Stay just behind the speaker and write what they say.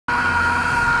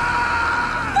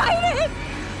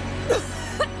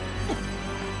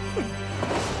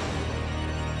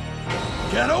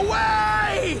Get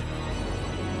away!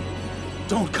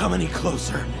 Don't come any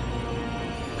closer.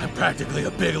 I'm practically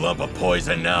a big lump of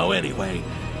poison now anyway.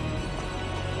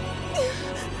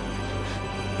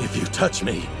 If you touch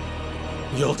me,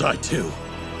 you'll die too.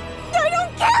 I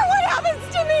don't care what happens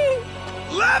to me!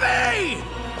 Levy!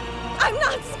 I'm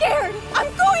not scared!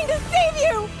 I'm going to save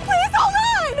you! Please hold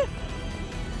on!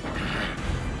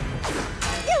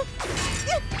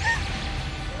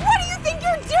 What do you think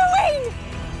you're doing?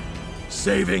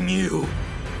 Saving you.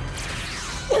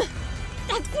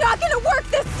 That's not gonna work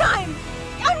this time!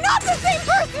 I'm not the same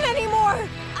person anymore!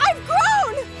 I've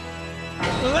grown!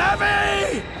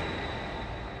 Levy!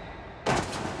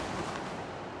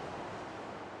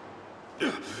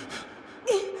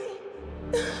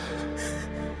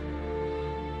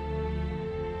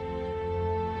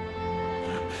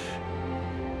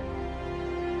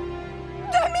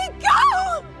 Let me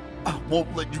go! I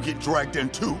won't let you get dragged in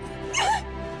too.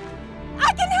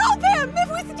 I can help him! If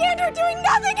we stand here doing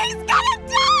nothing, he's gonna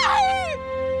die!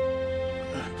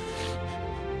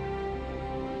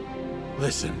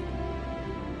 Listen.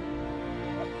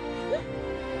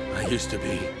 I used to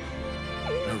be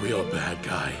a real bad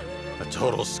guy, a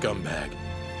total scumbag.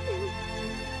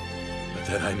 But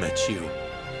then I met you.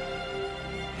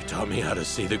 You taught me how to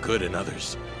see the good in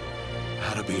others,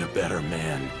 how to be a better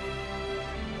man.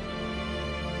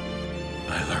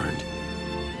 I learned,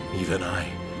 even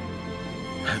I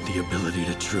had the ability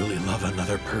to truly love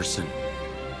another person.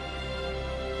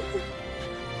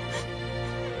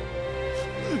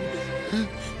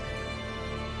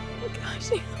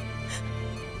 Gosh.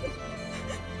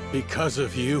 Because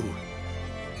of you,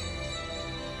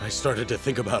 I started to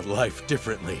think about life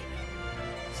differently.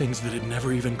 Things that had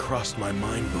never even crossed my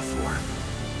mind before.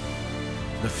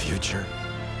 The future.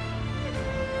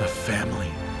 A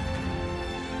family.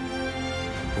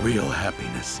 Real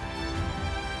happiness.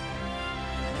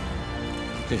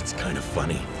 It's kind of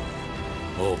funny.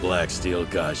 Old Black Steel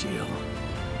Gajeel.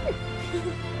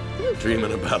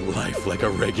 Dreaming about life like a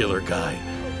regular guy.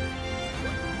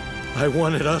 I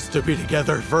wanted us to be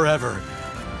together forever.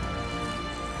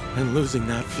 And losing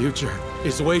that future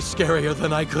is way scarier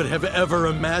than I could have ever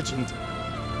imagined.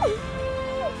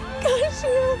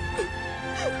 Gajeel.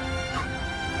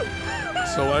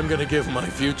 So I'm gonna give my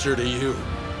future to you.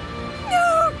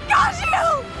 No!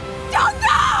 Gajeel! Don't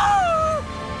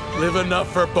go! Live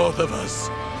enough for both of us.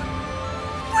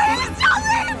 Please don't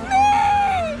leave me!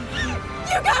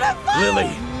 You gotta fight!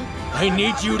 Lily, I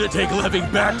need you to take Levy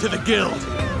back to the guild.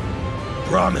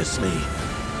 Promise me.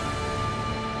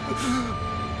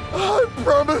 I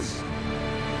promise.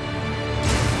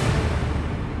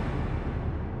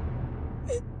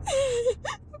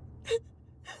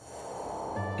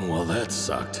 Well, that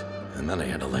sucked. And then I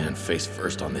had to land face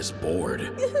first on this board.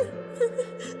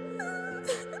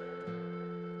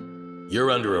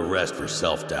 You're under arrest for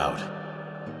self-doubt.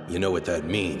 You know what that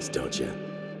means, don't you?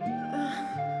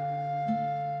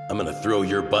 I'm gonna throw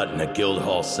your butt in a guild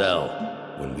hall cell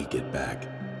when we get back.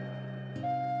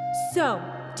 So,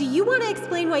 do you want to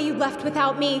explain why you left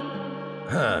without me?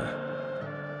 Huh.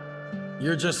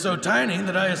 You're just so tiny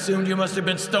that I assumed you must have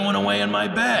been stowing away in my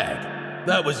bag.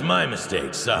 That was my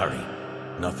mistake, sorry.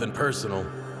 Nothing personal.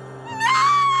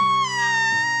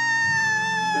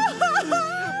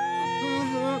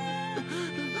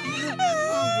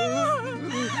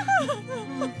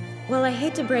 Well, I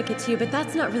hate to break it to you, but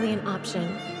that's not really an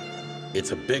option.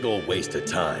 It's a big old waste of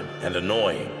time, and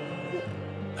annoying.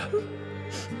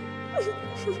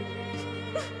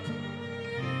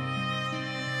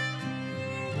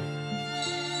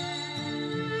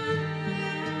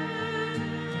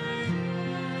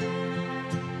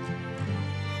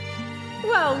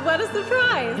 Well, what a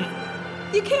surprise!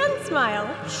 You can smile.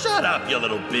 Shut up, you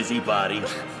little busybody.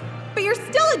 But you're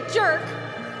still a jerk!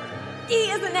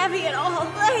 He isn't heavy at all,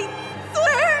 I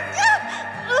swear!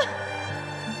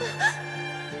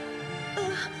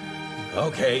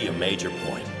 Okay, you made your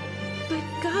point. But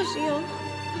Gajeel...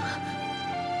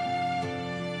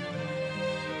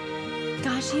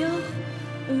 Gajeel,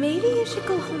 maybe you should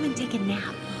go home and take a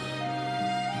nap.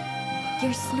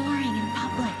 You're snoring in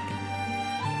public.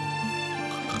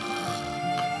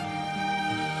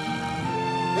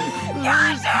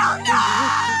 Gajeel, no!